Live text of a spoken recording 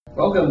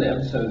Welcome to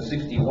episode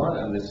 61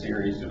 of the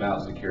Serious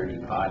About Security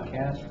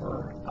podcast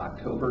for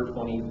October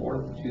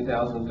 24th,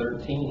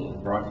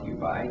 2013, brought to you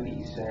by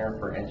the Center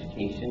for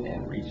Education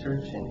and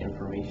Research in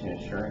Information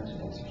Assurance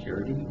and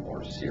Security,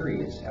 or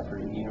CERIAS, at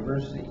Purdue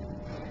University.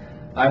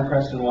 I'm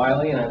Preston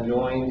Wiley, and I'm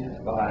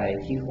joined by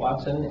Keith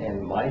Watson, and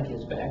Mike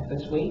is back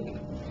this week.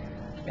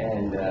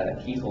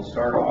 And Keith will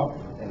start off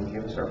and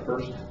give us our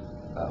first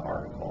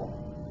article.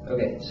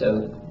 Okay,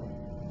 so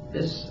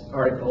this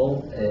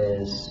article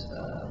is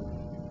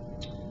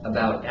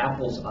about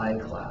Apple's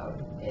iCloud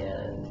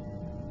and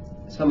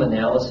some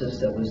analysis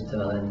that was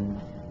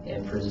done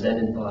and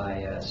presented by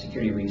a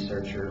security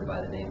researcher by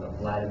the name of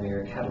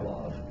Vladimir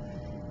Katilov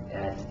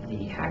at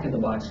the Hack in the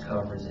Box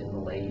conference in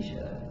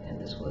Malaysia, and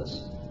this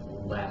was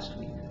last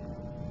week.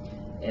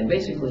 And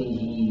basically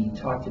he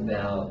talked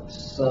about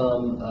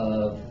some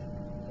of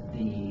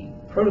the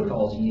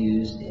protocols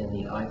used in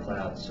the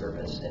iCloud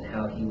service and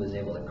how he was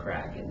able to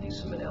crack and do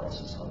some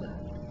analysis on that.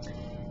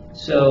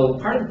 So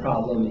part of the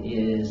problem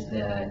is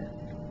that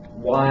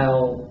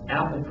while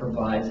Apple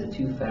provides a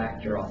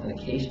two-factor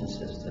authentication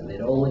system,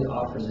 it only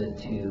offers it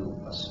to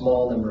a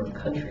small number of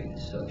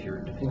countries. So if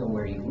you're, depending on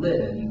where you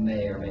live, you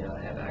may or may not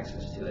have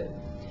access to it.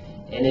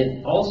 And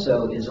it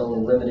also is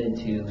only limited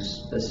to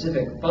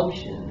specific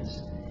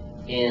functions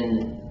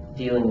in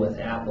dealing with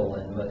Apple,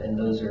 and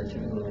those are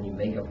typically when you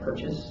make a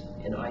purchase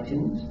in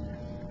iTunes.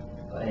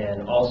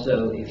 And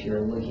also if you're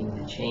looking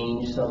to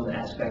change some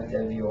aspect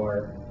of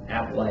your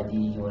Apple ID,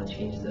 you want to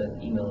change the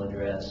email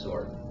address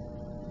or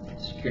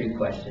security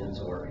questions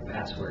or your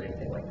password,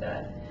 anything like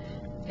that.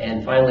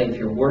 And finally, if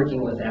you're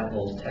working with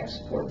Apple's tech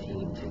support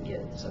team to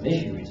get some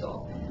issue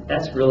resolved,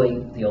 that's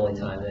really the only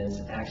time that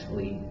it's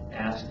actually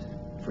asked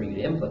for you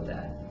to input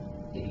that,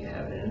 if you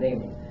have it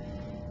enabled.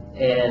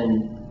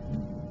 And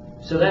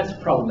so that's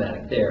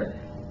problematic there.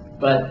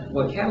 But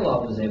what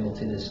Katilov was able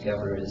to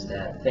discover is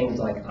that things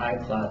like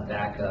iCloud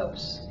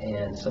backups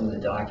and some of the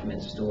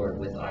documents stored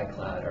with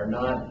iCloud are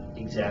not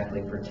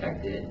exactly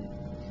protected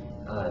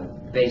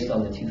based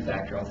on the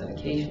two-factor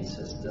authentication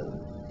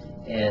system.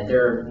 And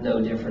they're no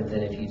different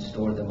than if you'd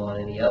stored them on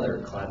any other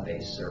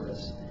cloud-based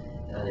service.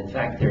 And in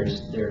fact,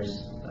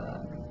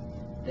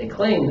 they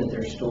claim that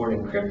they're stored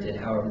encrypted.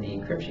 However, the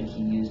encryption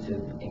key used to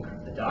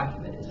encrypt the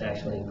document is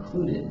actually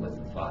included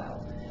with the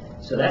file.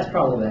 So that's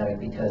problematic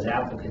because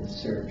Apple could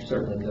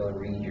certainly go and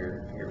read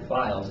your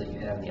files that you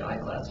have in the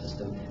iCloud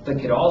system, but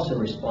could also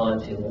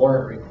respond to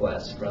warrant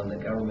requests from the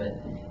government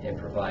and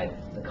provide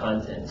the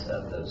contents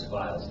of those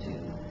files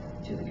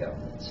to the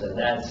government. So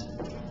that's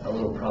a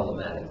little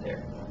problematic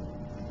there.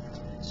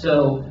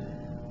 So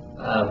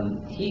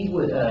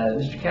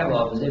Mr.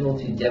 Katilov was able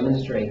to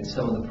demonstrate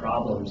some of the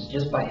problems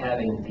just by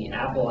having the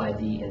Apple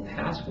ID and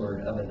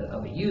password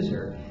of a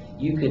user.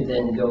 You could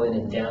then go in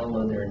and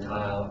download their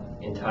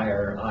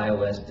entire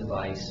iOS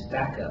device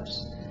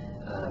backups,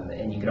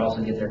 and you could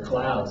also get their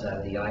clouds out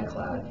of the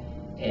iCloud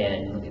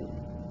and look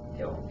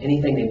at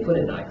anything they put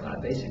in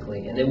iCloud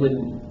basically, and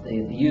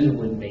the user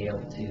wouldn't be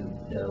able to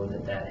know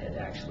that had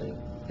actually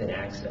been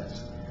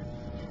accessed.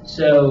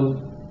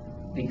 So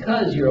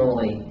because you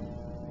only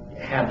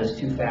have this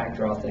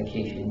two-factor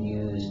authentication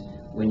used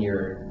when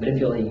you're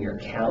manipulating your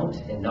account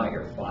and not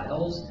your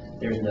files,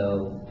 there's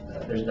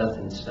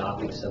nothing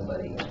stopping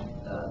somebody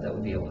that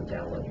would be able to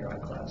download your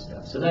iCloud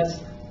stuff. So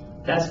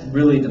that's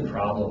really the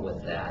problem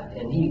with that.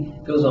 And he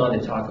goes on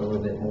to talk a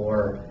little bit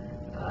more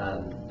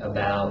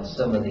about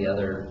some of the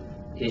other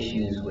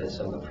issues with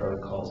some of the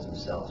protocols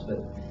themselves.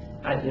 But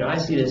I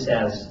see this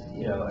as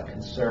a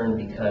concern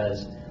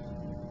because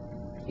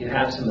you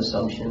have some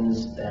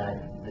assumptions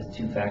that the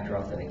two-factor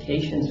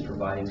authentication is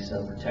providing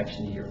some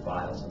protection to your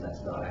files, and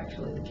that's not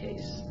actually the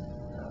case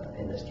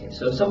in this case.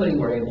 So if somebody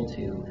were able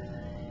to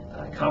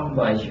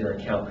compromise your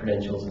account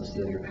credentials and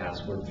steal your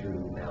password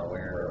through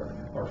malware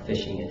or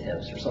phishing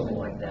attempts or something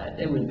like that,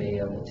 they would be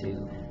able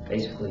to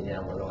basically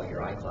download all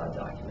your iCloud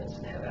documents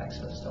and have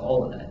access to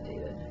all of that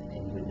data,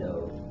 and you would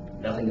know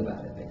nothing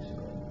about it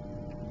basically.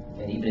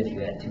 And even if you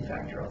had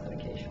two-factor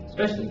authentication,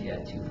 especially if you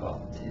had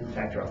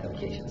two-factor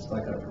authentication, it's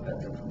not going to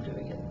prevent them from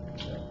doing it.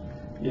 So.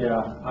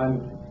 Yeah,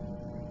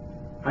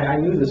 I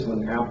knew this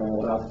when Apple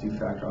rolled out the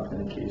two-factor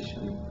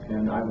authentication,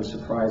 and I was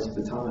surprised at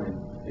the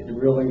time. It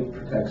really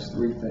protects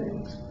three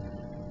things: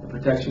 the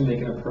protection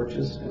making a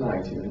purchase in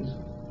iTunes,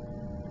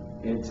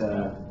 it's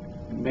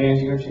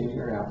managing or changing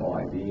your Apple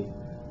ID,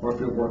 or if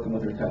you're working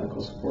with your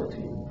technical support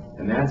team,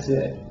 and that's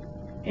it.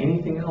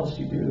 Anything else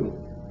you do,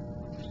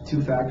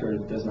 two-factor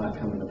does not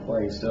come into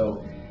play.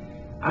 So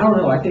I don't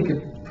know, I think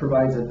it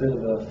provides a bit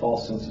of a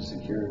false sense of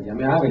security. I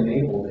mean, I've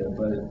enabled it,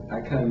 but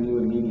I kind of knew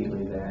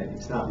immediately that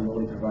it's not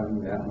really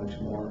providing that much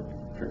more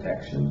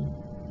protection,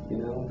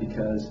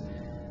 because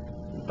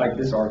like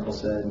this article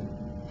said,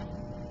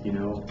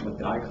 with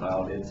the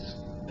iCloud, it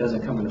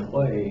doesn't come into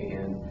play.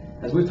 And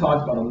as we've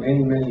talked about on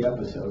many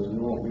episodes, we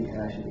won't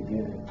rehash it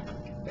again.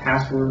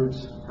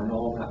 Passwords are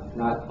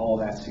not all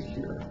that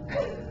secure.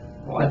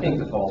 Well, I think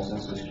the false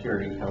sense of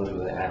security comes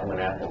with that when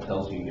Apple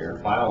tells you your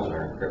files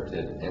are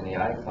encrypted in the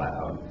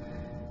iCloud,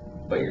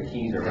 but your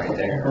keys are right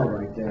there. Oh,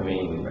 right there. I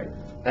mean, right.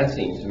 That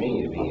seems to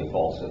me to be a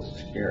false sense of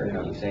security,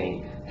 Yeah.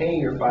 saying, hey,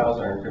 your files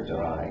are encrypted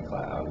on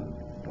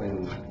iCloud,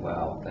 when,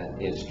 well,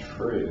 that is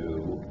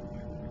true.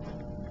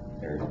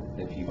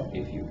 If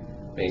you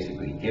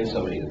basically give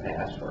somebody the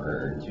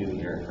password to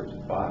your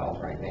encrypted files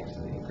right next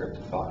to the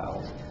encrypted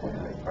files,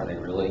 are they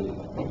really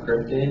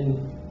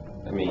encrypted?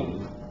 I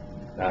mean,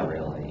 not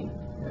really.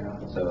 Yeah.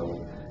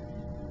 So,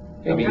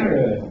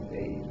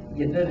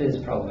 Yeah, that is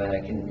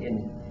problematic, and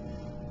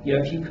you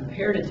know, if you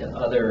compared it to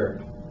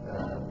other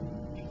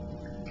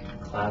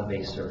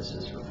cloud-based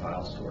services for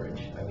file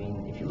storage, I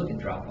mean, if you look at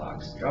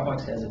Dropbox,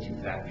 Dropbox has a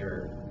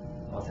two-factor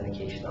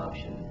authentication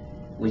option,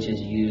 which is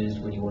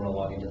used when you want to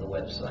log into the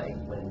website,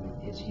 when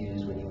it's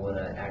used when you want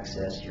to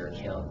access your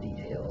account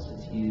details.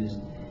 It's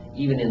used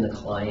even in the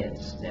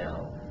clients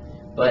now.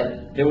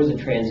 But there was a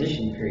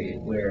transition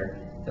period where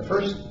the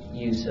first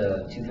use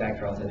of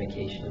two-factor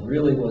authentication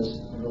really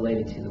was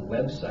related to the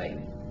website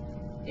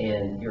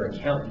and your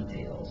account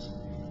details.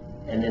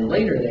 And then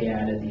later they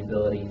added the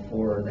ability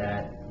for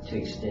that to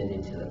extend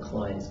into the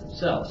clients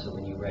themselves. So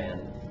when you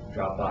ran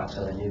Dropbox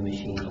on a new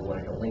machine, you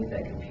wanted to link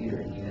that computer,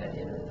 and you had to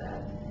enter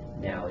that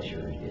now as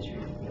your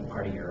you know,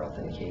 part of your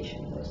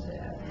authentication was to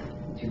add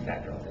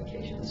two-factor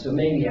authentication. So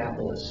maybe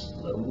Apple is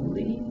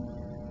slowly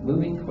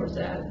moving towards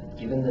that,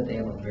 given that they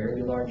have a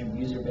very large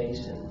user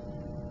base and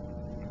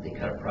they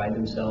kind of pride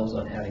themselves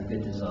on having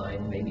good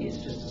design. Maybe it's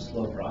just a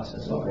slow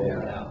process of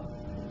rolling it out.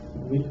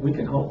 We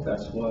can hope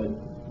that's what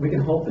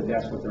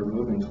they're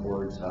moving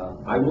towards.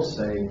 I will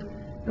say, you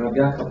know, I've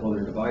got a couple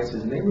other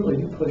devices, and they really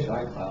do push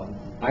iCloud.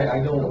 I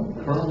don't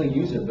currently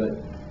use it, but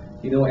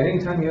you know,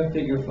 anytime you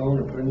update your phone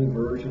or put a new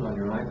version on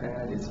your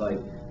iPad, it's like,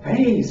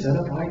 hey, set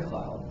up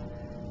iCloud.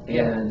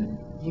 And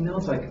you know,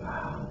 it's like,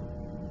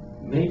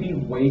 maybe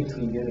wait till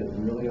you get it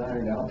really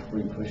ironed out before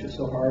you push it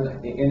so hard.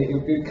 And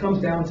it comes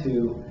down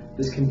to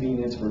this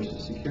convenience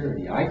versus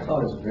security.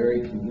 iCloud is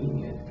very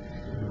convenient.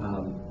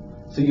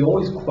 So you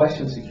always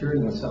question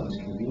security when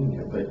something's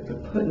convenient, but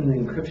putting the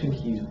encryption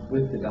keys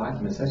with the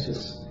documents, that's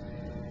just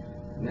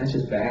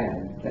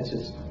bad. That's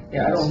just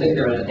yeah, I don't think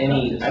there's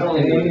any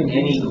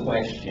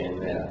question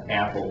that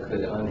Apple could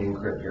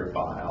unencrypt your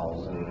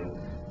files and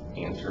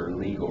answer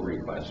legal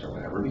requests or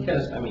whatever,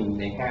 because, I mean,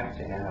 they have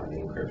to have the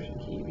encryption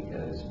key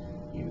because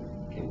you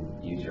can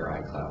use your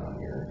iCloud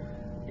on your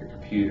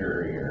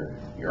computer,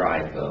 your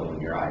iPhone,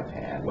 your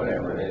iPad,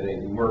 whatever.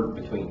 They work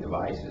between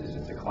devices.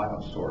 It's a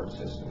cloud storage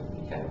system.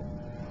 You can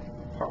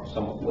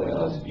somewhat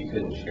pointless if you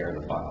couldn't share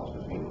the files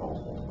between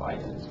multiple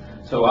devices.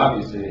 So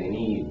obviously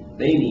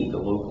they need to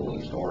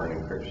locally store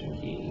an encryption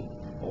key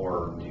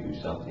or do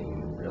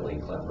something really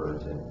clever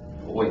to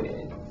avoid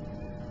it.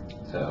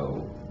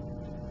 So,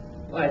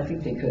 well, I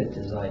think they could have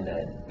designed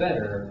that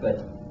better,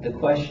 but the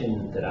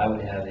question that I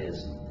would have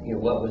is, you know,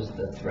 what was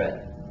the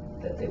threat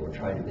that they were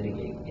trying to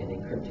mitigate in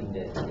encrypting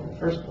it in the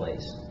first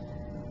place?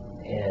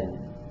 And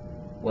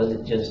was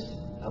it just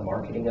a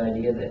marketing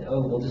idea that,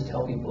 oh, we'll just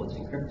tell people it's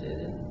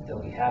encrypted and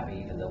they'll be happy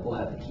even though we'll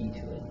have the key to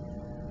it?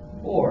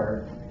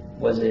 Or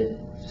was it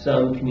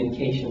some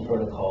communication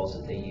protocols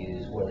that they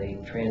use where they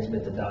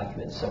transmit the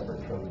documents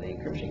separate from the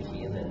encryption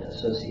key and then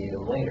associate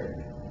them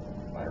later?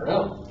 I don't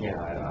know. yeah,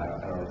 I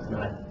don't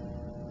know.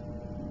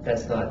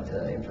 That's not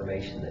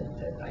information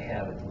that I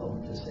have at the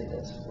moment to say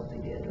that's what they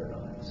did or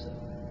not. So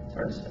it's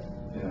hard to say.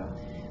 yeah.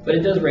 But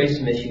it does raise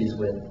some issues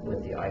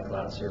with the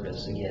iCloud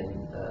service.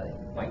 Again,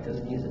 Mike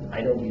doesn't use it.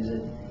 I don't use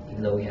it,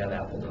 even though we have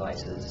Apple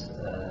devices.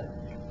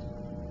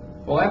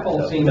 Well, Apple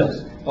So-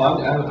 seems,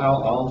 well,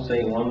 I'll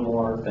say one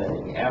more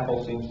thing.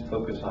 Apple seems to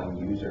focus on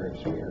user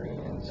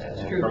experience. That's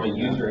And true. from a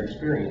user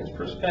experience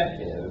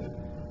perspective,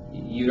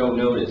 you don't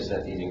notice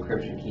that these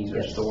encryption keys are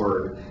Yes.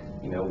 stored,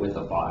 you know, with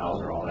the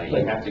files or all that. You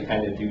But- have to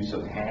kind of do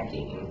some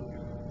hacking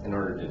in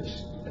order to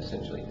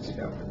essentially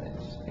discover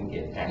this and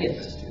get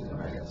access to them.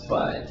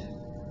 But,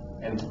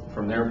 and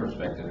from their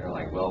perspective, they're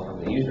like, well,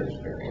 from the user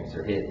experience,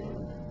 they're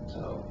hidden.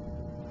 So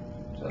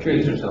the True,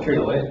 users don't true.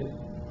 know it.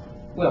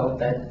 Well,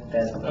 that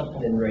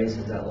then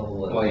raises that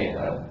level of, Oh,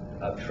 yeah.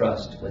 of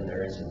trust when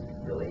there isn't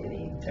really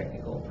any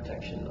technical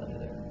protection under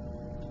their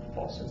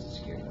false sense of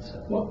security.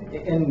 So. Well,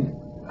 and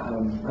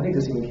I think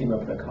this even came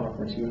up at a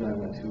conference you and I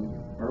went to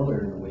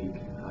earlier in the week.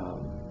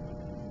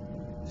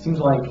 It seems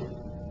like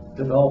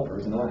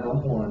developers, and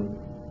I'm one,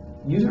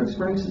 user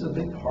experience is a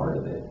big part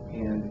of it.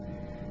 And,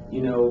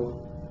 you know,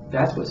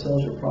 that's what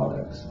sells your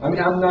products. I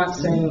mean, I'm not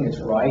saying it's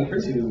right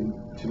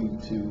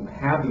to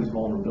have these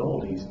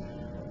vulnerabilities,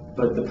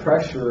 but the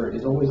pressure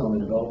is always on the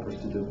developers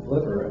to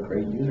deliver a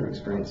great user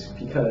experience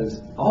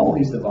because all of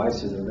these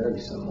devices are very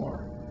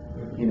similar.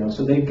 You know,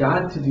 so they've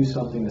got to do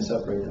something to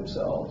separate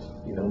themselves.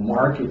 You know,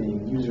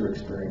 marketing, user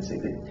experience,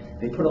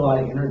 they put a lot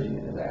of energy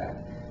into that.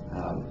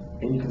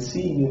 And you can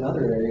see in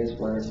other areas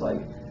where it's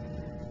like,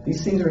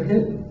 these things are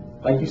hidden.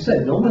 Like you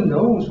said, no one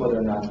knows whether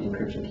or not the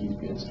encryption key is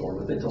being stored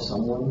with it until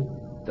someone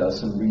does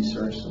some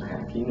research, some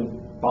hacking,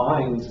 and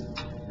finds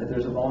that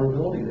there's a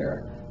vulnerability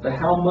there. But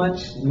how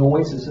much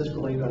noise is this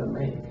really going to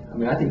make? I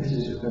mean, I think this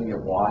is just going to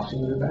get washed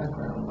into the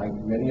background like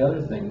many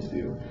other things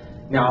do.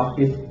 Now,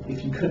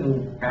 if you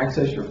couldn't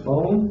access your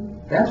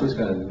phone, That's what's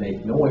going to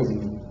make noise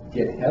and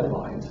get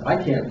headlines. I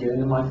can't get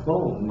into my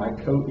phone, my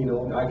code,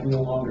 I can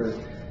no longer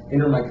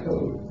enter my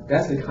code.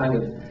 That's the kind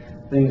of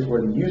things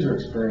where the user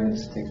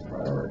experience takes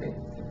priority.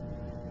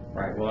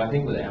 Right, well, I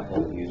think with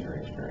Apple, the user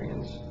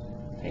experience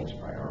takes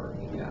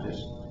priority,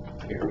 just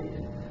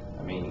period.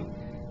 I mean,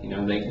 they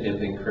could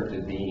have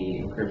encrypted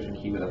the encryption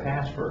key with a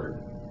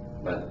password,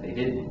 but they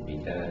didn't,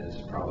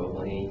 because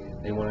probably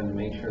they wanted to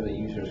make sure that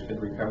users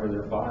could recover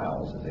their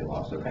files if they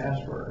lost their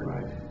password.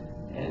 Right.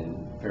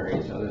 And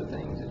various other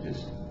things.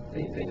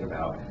 They think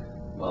about,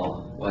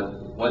 well,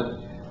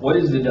 what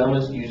is the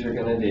dumbest user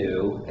going to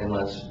do, and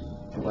let's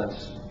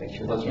make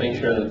sure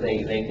that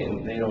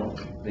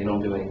they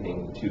don't do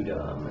anything too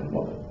dumb and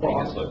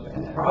make us look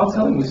bad. I'll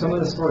tell you some of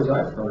the stories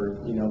I've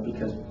heard,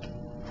 because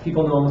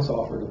people know I'm a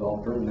software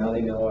developer, and now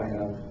they know I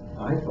have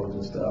iPhones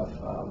and stuff.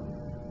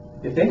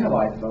 If they have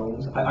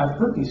iPhones, I've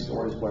heard these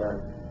stories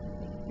where,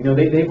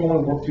 they've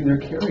only worked through their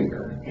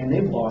carrier, and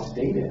they've lost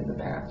data in the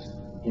past.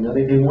 They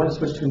want to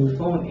switch to a new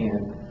phone,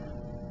 and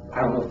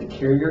I don't know if the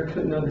carrier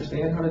couldn't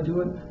understand how to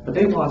do it, but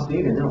they lost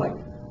data, and they're like,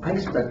 I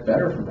expect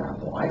better from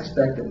Apple. I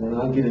expect that when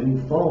I get a new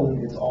phone,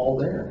 it's all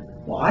there.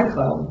 Well,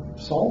 iCloud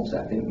solves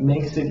that. It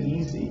makes it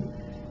easy.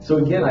 So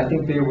again, I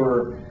think they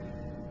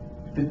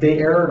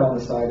erred on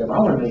the side of, I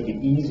want to make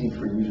it easy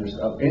for users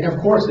to upgrade. And of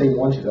course, they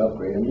want you to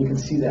upgrade. I mean, you can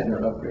see that in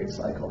their upgrade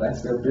cycle.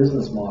 That's their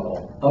business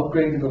model.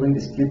 Upgrade to the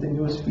latest, get the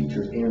newest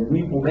features, and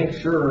we will make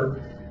sure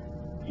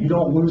you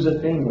don't lose a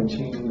thing when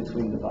changing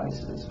between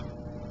devices.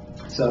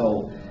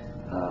 So,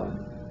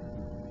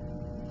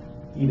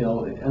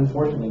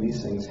 unfortunately,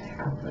 these things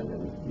happen,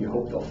 and you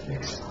hope they'll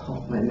fix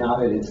them. And now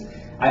that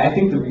I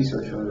think the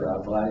researcher,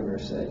 Vladimir,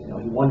 said,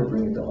 he wanted to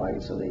bring it to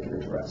light so they could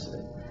address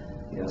it.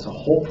 So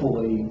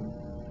hopefully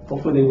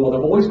they will.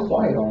 They're always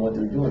quiet on what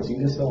they're doing, so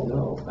you just don't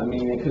know. I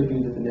mean, it could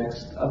be that the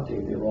next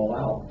update they roll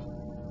out,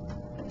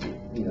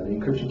 the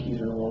encryption keys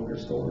are no longer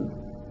stored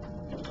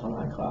on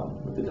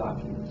iCloud with the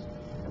documents.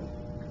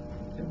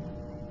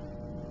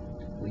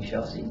 We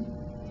shall see.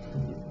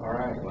 All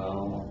right.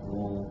 Well,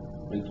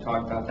 we've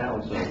talked about that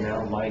one. So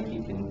now, Mike,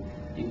 you can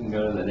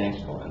go to the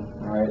next one.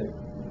 All right.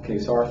 Okay.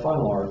 So our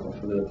final article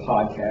for the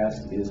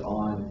podcast is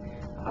on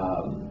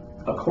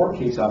a court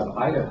case out of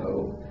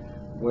Idaho,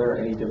 where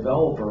a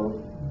developer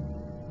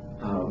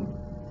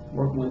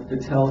working with the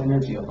Battelle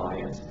Energy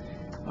Alliance,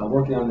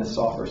 working on this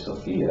software,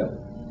 Sophia,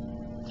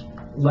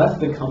 left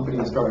the company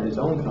and started his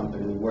own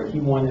company where he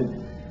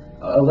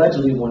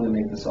allegedly wanted to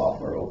make the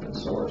software open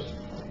source.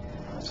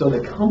 So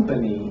the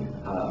company,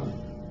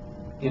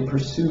 in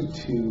pursuit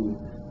to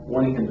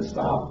wanting him to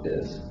stop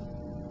this,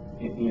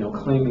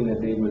 claiming that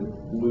they would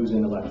lose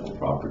intellectual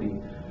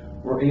property,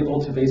 were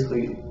able to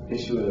basically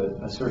issue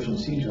a search and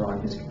seizure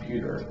on his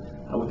computer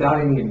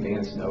without any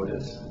advance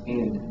notice.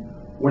 And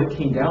what it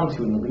came down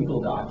to in the legal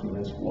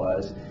documents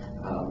was,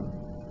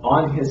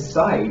 on his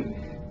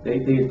site, they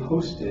had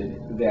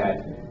posted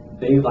that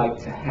they like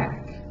to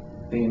hack.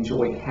 They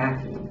enjoy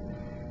hacking.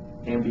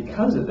 And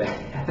because of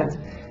that,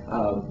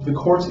 the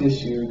courts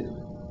issued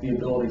the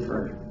ability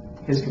for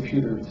his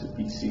computer to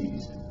be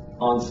seized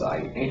on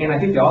site. And I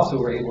think they also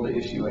were able to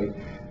issue a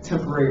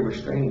temporary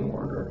restraining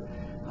order.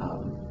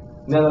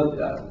 Now,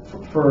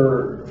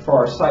 for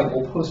our site,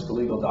 we'll post the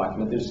legal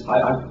document.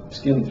 I've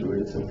skimmed through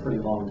it. It's a pretty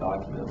long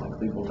document, like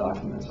legal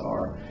documents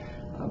are.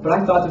 But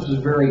I thought this was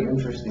very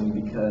interesting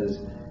because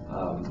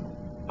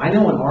I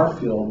know in our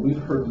field,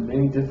 we've heard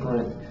many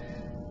different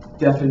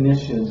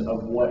definitions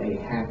of what a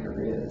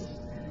hacker is.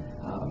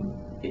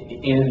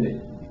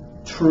 And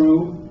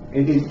true,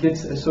 it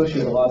gets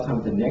associated a lot of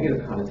times with a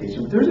negative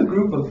connotation. But there's a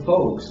group of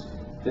folks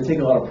that take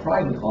a lot of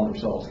pride in calling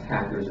themselves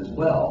hackers as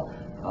well.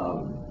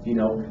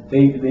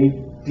 They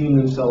deem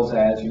themselves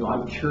as,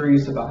 I'm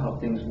curious about how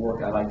things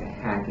work. I like to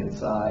hack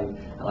inside.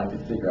 I like to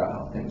figure out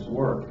how things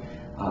work.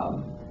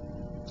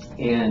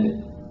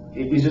 And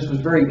it just was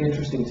very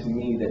interesting to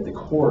me that the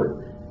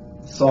court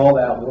saw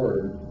that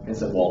word and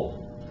said, well,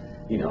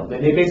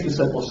 they basically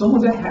said, well,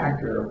 someone's a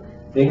hacker.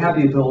 They have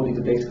the ability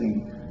to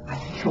basically,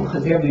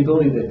 they have the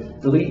ability to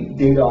delete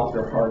data off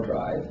their hard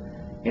drive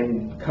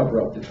and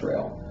cover up the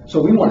trail.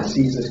 So we want to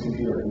seize this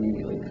computer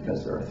immediately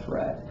because they're a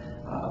threat.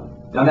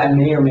 Now that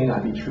may or may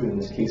not be true in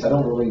this case. I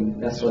don't really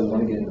necessarily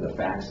want to get into the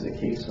facts of the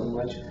case so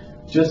much.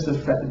 Just the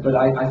fact, but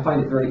I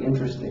find it very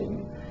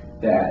interesting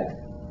that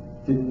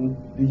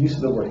the use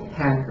of the word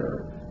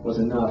hacker was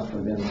enough for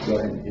them to go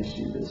ahead and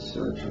issue this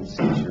search and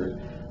seizure.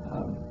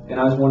 And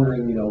I was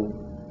wondering,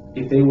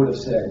 if they would have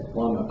said,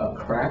 well, I'm a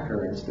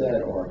cracker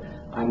instead, or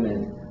I'm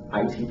an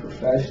IT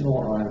professional,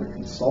 or I'm a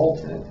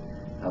consultant,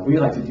 we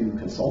like to do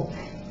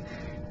consulting,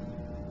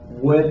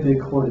 would the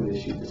court have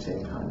issued the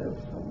same kind of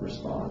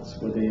response?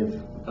 Would they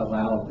have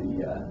allowed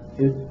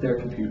their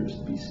computers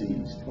to be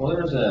seized? Well,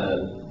 there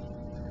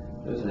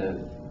was a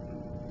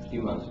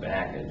few months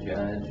back, a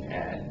judge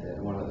at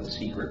one of the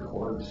secret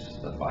courts,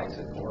 the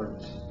FISA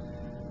courts,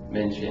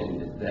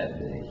 mentioned that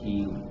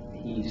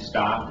he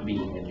stopped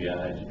being a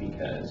judge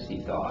because he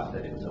thought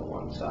that it was a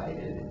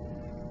one-sided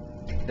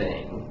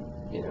thing.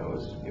 It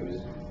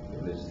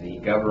was the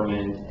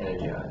government and a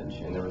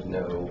judge, and there was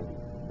no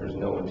there's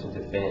no one to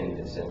defend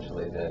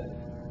essentially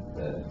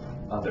the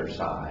other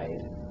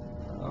side.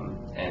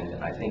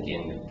 And I think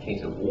in the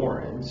case of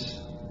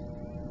warrants,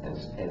 and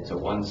it's a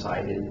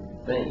one-sided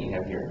thing. You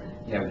have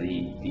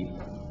the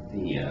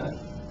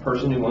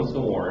person who wants the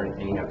warrant,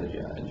 and you have the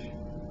judge.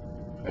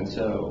 And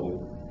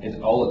so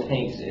all it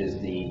takes is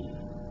the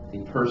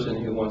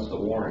person who wants the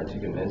warrant to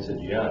convince a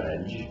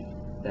judge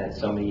that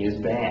somebody is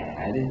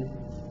bad,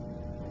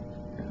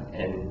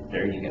 and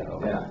there you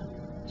go. Yeah.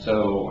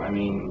 So I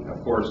mean,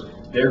 of course,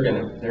 they're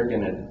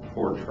gonna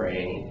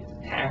portray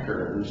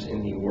hackers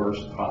in the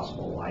worst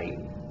possible light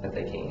that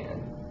they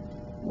can.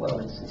 Well,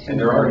 And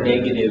there are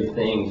negative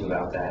things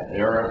about that.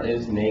 There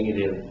is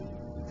negative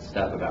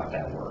stuff about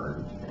that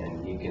word,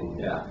 and you can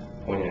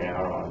point it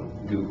out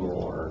on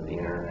Google or the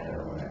internet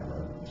or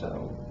whatever.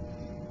 So,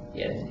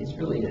 yeah, it's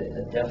really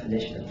a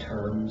definition of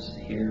terms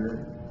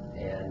here,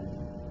 and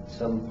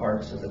some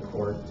parts of the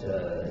court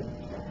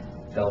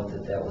felt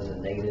that was a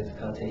negative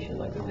connotation,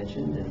 like we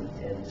mentioned,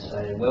 and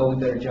decided, well, we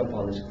better jump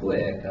on this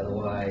quick,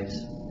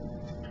 otherwise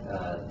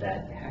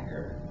that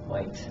hacker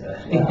might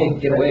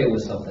get away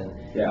with something.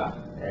 Yeah.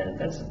 And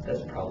that's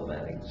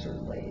problematic,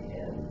 certainly.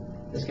 And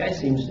this guy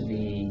seems to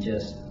be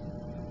just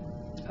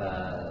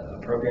a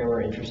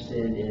programmer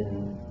interested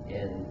in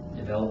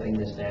developing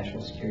this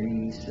national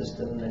security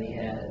system that he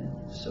had,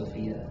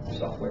 Sophia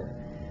software.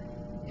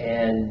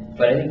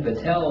 But I think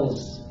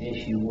Patel's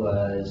issue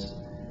was,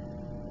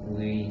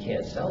 we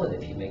can't sell it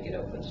if you make it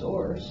open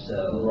source.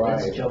 So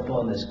let's jump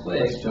on this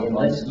quick, and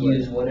let's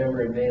use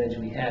whatever advantage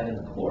we have in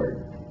the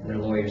court. And their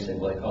lawyer said,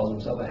 well, he calls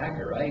himself a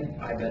hacker, right?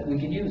 I bet we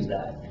could use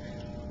that.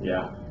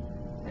 Yeah.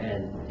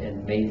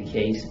 And made the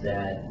case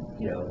that,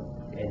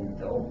 and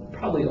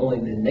probably only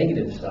the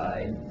negative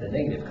side, the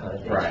negative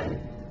connotation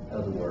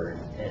of the word,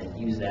 and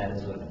use that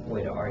as a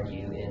way to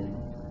argue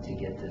to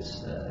get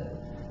this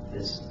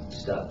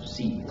stuff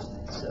seized.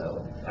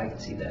 So I can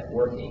see that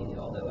working,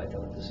 although I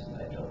don't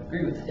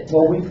agree with it.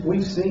 Well,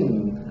 we've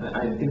seen,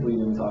 I think we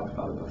even talked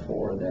about it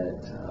before,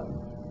 that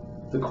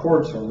the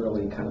courts are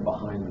really kind of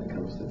behind when it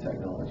comes to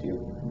technology,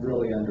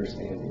 really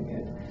understanding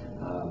it.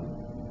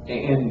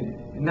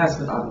 And that's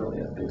not really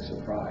a big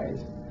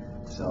surprise.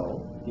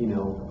 So,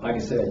 like I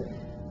said,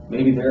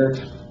 maybe their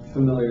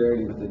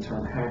familiarity with the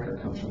term hacker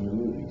comes from the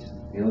movies.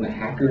 The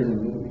hackers in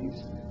the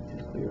movies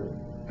typically are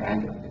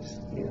bad guys,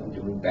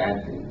 doing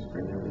bad things,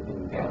 bringing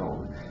everything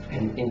down.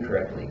 And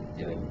incorrectly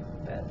doing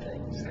bad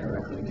things.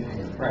 Incorrectly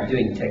doing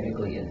Doing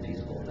technically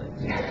infeasible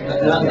things.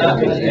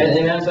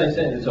 and as I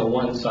said, it's a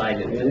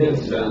one-sided thing.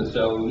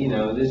 So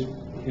this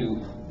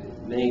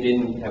they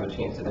didn't have a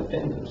chance to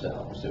defend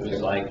themselves. It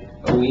was like,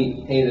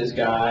 this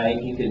guy,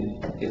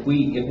 if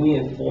we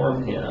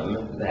inform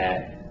him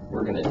that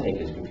we're going to take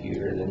his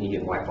computer, then he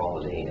can wipe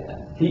all the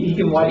data. He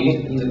can wipe.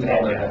 He's a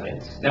bad guy.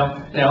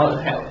 Now,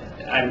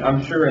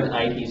 I'm sure an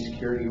IT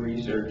security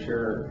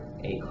researcher,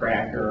 a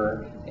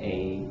cracker,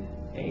 a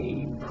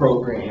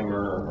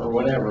programmer, or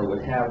whatever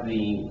would have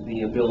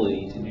the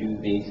ability to do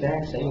the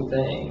exact same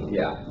thing.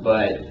 Yeah.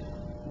 But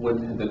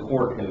would the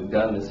court have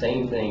done the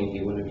same thing if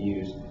he would have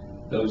used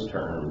those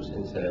terms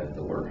instead of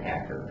the word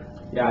hacker?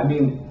 Yeah, I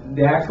mean,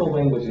 the actual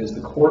language is,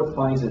 the court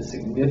finds it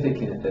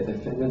significant that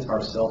defendants are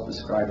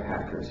self-described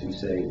hackers who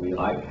say, we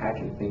like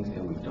hacking things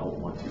and we don't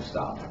want to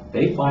stop.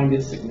 They find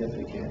it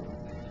significant.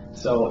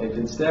 So if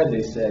instead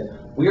they said,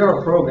 we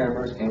are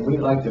programmers and we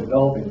like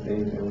developing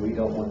things and we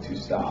don't want to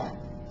stop,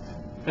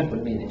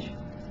 Would be an issue.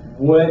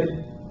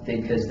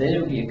 Because then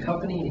it would be a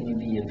company and you'd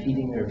be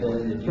impeding their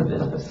ability to do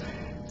business.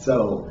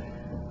 So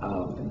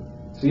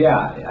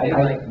yeah, I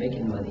like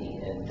making money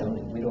and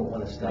we don't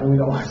want to stop. And we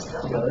don't want to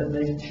stop.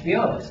 They should be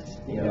honest.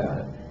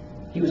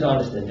 He was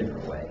honest in a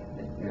different way.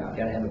 Yeah. You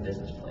got to have a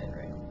business plan,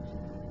 right?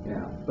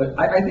 Yeah, but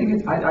I think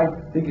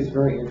it's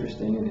very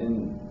interesting,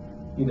 and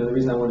the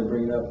reason I wanted to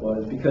bring it up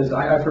was because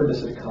I've heard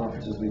this at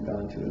conferences we've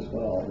gone to as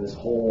well. This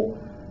whole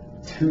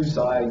two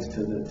sides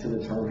to the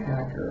term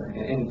hacker,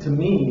 and to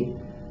me,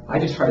 I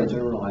just try to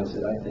generalize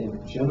it. I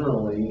think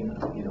generally,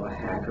 a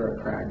hacker,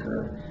 a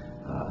cracker,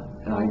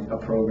 a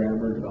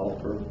programmer,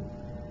 developer,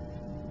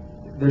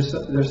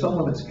 there's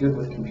someone that's good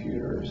with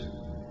computers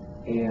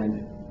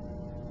and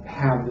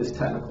have this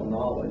technical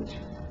knowledge.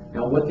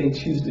 Now, what they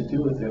choose to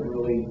do with it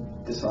really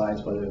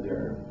decides whether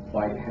they're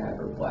white hat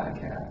or black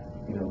hat,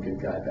 good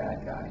guy,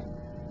 bad guy.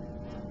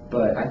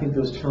 But I think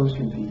those terms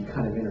can be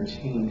kind of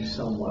interchanged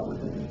somewhat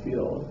within the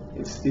field.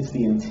 It's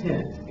the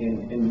intent,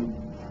 and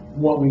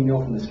what we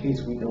know from this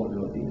case, we don't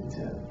know the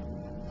intent.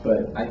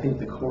 But I think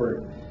the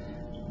court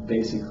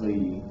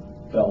basically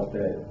felt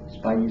that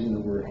by using the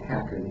word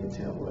hacker, the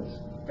intent was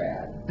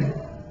bad.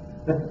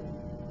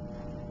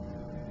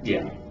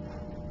 Yeah,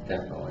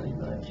 definitely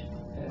much.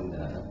 And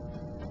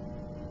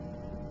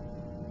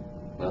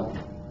well,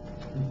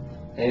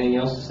 anything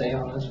else to say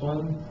on this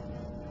one?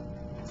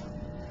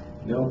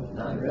 Nope.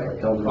 Not really.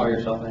 Don't call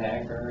yourself a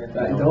hacker. If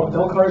you Don't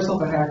call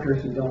yourself a hacker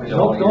if you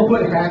don't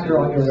put hacker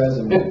on your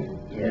resume.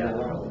 Yeah,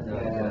 probably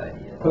not a good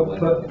idea.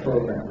 Put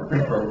programmer.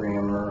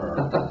 Programmer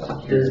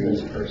or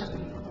Business person.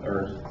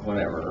 or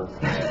whatever,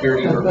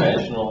 security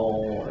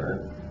professional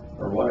or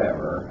or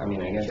whatever. I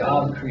mean, I guess.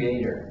 Job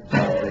creator.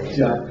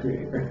 Job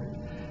creator.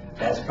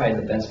 That's probably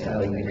the best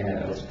title you can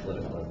have in this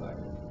political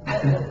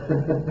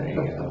environment. There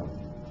you go.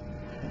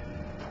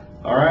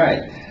 All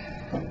right.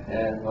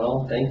 And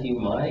well, thank you,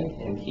 Mike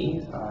and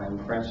Keith.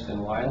 I'm Preston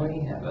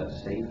Wiley. Have a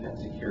safe and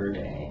secure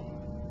day.